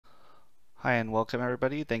Hi and welcome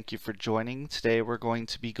everybody. Thank you for joining. Today we're going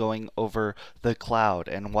to be going over the cloud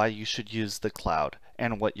and why you should use the cloud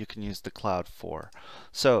and what you can use the cloud for.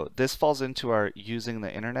 So this falls into our using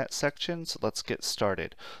the internet section, so let's get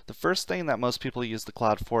started. The first thing that most people use the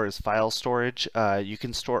cloud for is file storage. You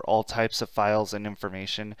can store all types of files and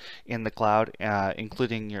information in the cloud,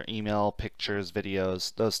 including your email, pictures,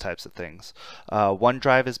 videos, those types of things.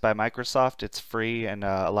 OneDrive is by Microsoft. It's free and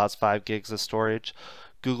allows 5 gigs of storage.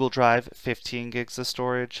 Google Drive, 15 gigs of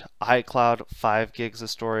storage, iCloud, 5 gigs of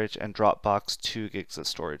storage, and Dropbox, 2 gigs of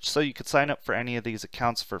storage. So you could sign up for any of these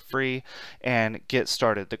accounts for free and get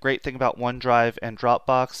started. The great thing about OneDrive and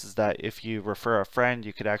Dropbox is that if you refer a friend,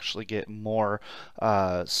 you could actually get more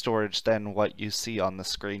storage than what you see on the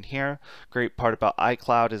screen here. Great part about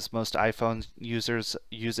iCloud is most iPhone users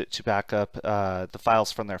use it to back up the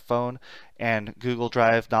files from their phone. And Google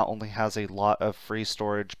Drive not only has a lot of free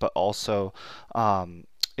storage, but also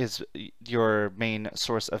is your main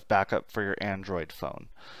source of backup for your Android phone.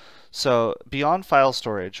 So beyond file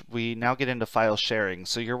storage, we now get into file sharing.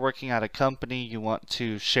 So you're working at a company, you want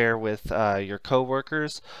to share with your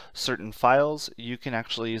coworkers certain files, you can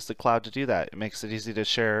actually use the cloud to do that. It makes it easy to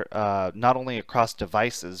share not only across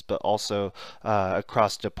devices, but also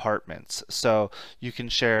across departments. So you can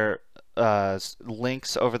share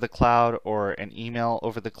links over the cloud or an email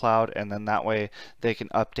over the cloud, and then that way they can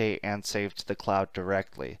update and save to the cloud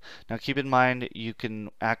directly. Now keep in mind you can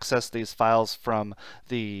access these files from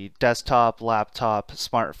the desktop, laptop,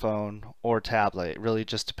 smartphone, or tablet, really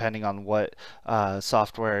just depending on what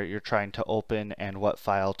software you're trying to open and what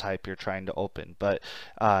file type you're trying to open. But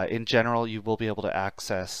in general, you will be able to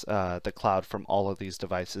access the cloud from all of these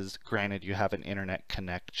devices, granted you have an internet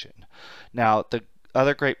connection. Now the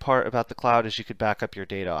other great part about the cloud is you could back up your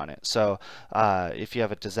data on it. So if you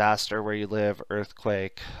have a disaster where you live,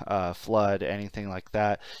 earthquake, flood, anything like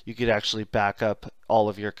that, you could actually back up all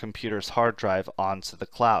of your computer's hard drive onto the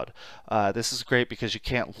cloud. This is great because you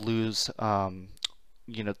can't lose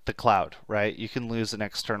the cloud, right? You can lose an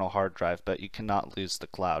external hard drive, but you cannot lose the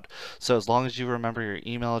cloud. So as long as you remember your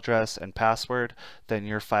email address and password, then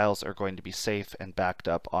your files are going to be safe and backed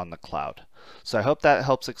up on the cloud. So I hope that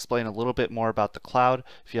helps explain a little bit more about the cloud.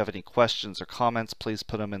 If you have any questions or comments, please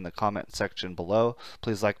put them in the comment section below.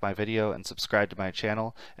 Please like my video and subscribe to my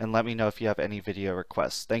channel, and let me know if you have any video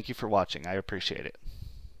requests. Thank you for watching. I appreciate it.